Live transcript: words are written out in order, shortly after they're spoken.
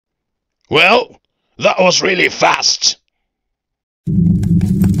Well, that was really fast.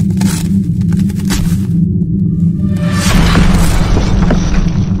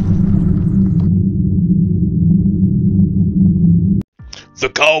 The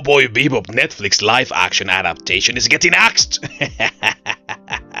Cowboy Bebop Netflix live-action adaptation is getting axed.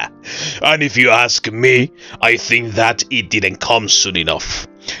 And if you ask me, I think that it didn't come soon enough.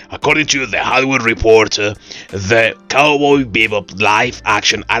 According to The Hollywood Reporter, the Cowboy Bebop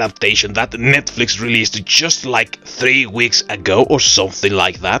live-action adaptation that Netflix released just like 3 weeks ago or something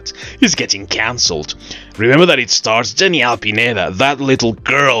like that is getting cancelled. Remember that it stars Danielle Pineda, that little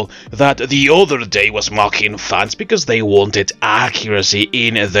girl that the other day was mocking fans because they wanted accuracy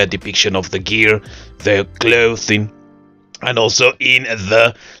in the depiction of the gear, the clothing, and also in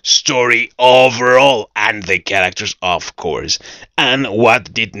the story overall, and the characters, of course. And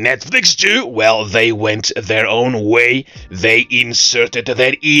what did Netflix do? Well, they went their own way. They inserted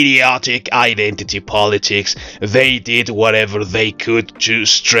their idiotic identity politics. They did whatever they could to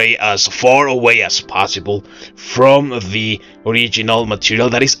stray as far away as possible from the original material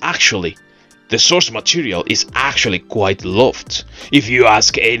that is actually the source material is actually quite loved. If you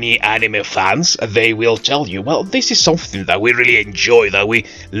ask any anime fans, they will tell you, well, this is something that we really enjoy, that we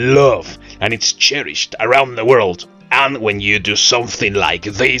love, and it's cherished around the world. And when you do something like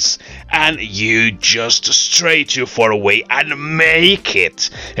this, and you just stray too far away and make it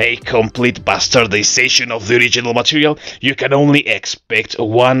a complete bastardization of the original material, you can only expect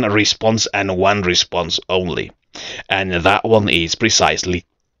one response and one response only. And that one is precisely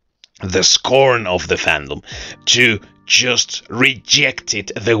the scorn of the fandom, to just reject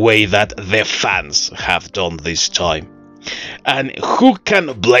it the way that the fans have done this time. And who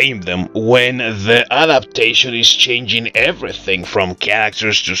can blame them when the adaptation is changing everything from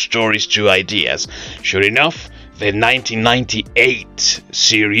characters to stories to ideas? Sure enough, the 1998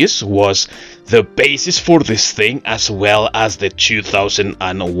 series was the basis for this thing, as well as the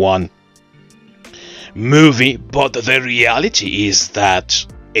 2001 movie, but the reality is that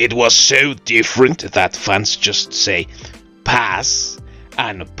it was so different that fans just say pass,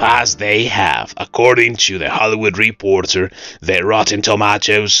 and pass they have. According to The Hollywood Reporter, the Rotten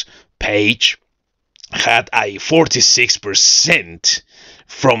Tomatoes page had a 46%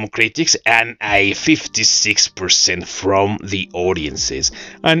 from critics and a 56% from the audiences,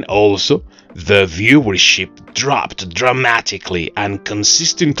 and also the viewership dropped dramatically and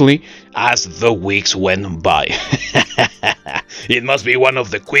consistently as the weeks went by. It must be one of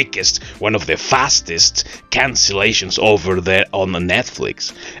the quickest, one of the fastest cancellations over there on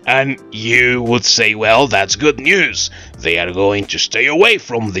Netflix. And you would say, well, that's good news. They are going to stay away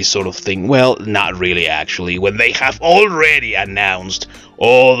from this sort of thing. Well, not really, actually. When they have already announced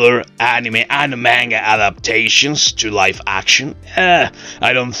other anime and manga adaptations to live action,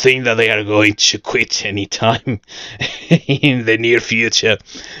 I don't think that they are going to quit anytime in the near future.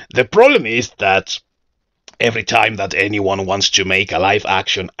 The problem is that every time that anyone wants to make a live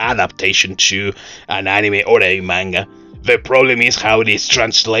action adaptation to an anime or a manga, the problem is how it is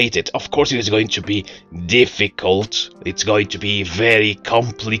translated. Of course, it is going to be difficult. It's going to be very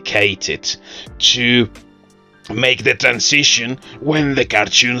complicated to make the transition when the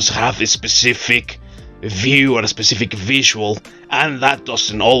cartoons have a specific view or a specific visual, and that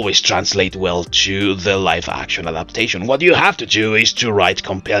doesn't always translate well to the live action adaptation. What you have to do is to write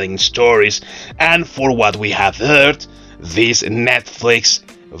compelling stories, and for what we have heard, this Netflix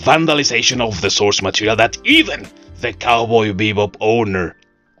vandalization of the source material that even the Cowboy Bebop owner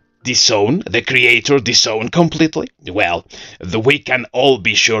disown, the creator disown completely, well, we can all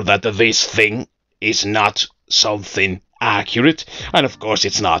be sure that this thing is not something accurate, and of course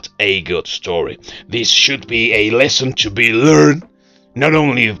it's not a good story. This should be a lesson to be learned not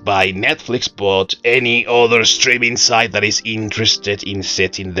only by Netflix but any other streaming site that is interested in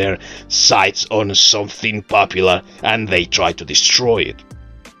setting their sights on something popular and they try to destroy it.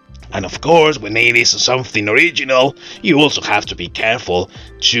 And of course, when it is something original, you also have to be careful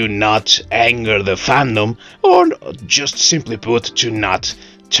to not anger the fandom, or just simply put, to not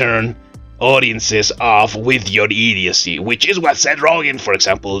turn audiences off with your idiocy, which is what Seth Rogen, for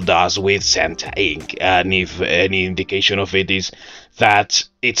example, does with Santa Inc. And if any indication of it is that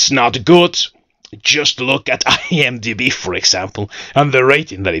it's not good, just look at IMDb, for example, and the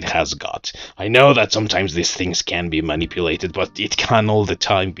rating that it has got. I know that sometimes these things can be manipulated, but it can all the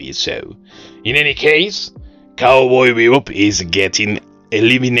time be so. In any case, Cowboy Bebop is getting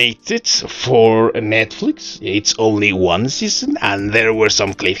eliminated for Netflix. It's only one season, and there were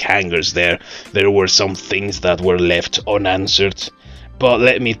some cliffhangers there. There were some things that were left unanswered. But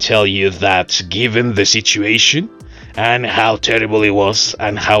let me tell you that given the situation and how terrible it was,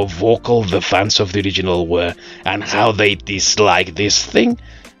 and how vocal the fans of the original were, and how they dislike this thing,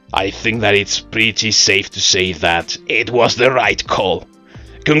 I think that it's pretty safe to say that it was the right call.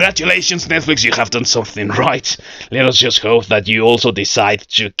 Congratulations, Netflix, you have done something right. Let us just hope that you also decide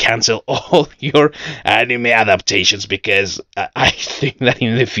to cancel all your anime adaptations, because I think that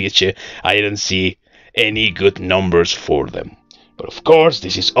in the future I don't see any good numbers for them. But of course,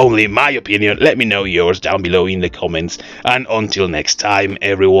 this is only my opinion. Let me know yours down below in the comments. And until next time,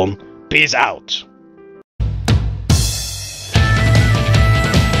 everyone, peace out.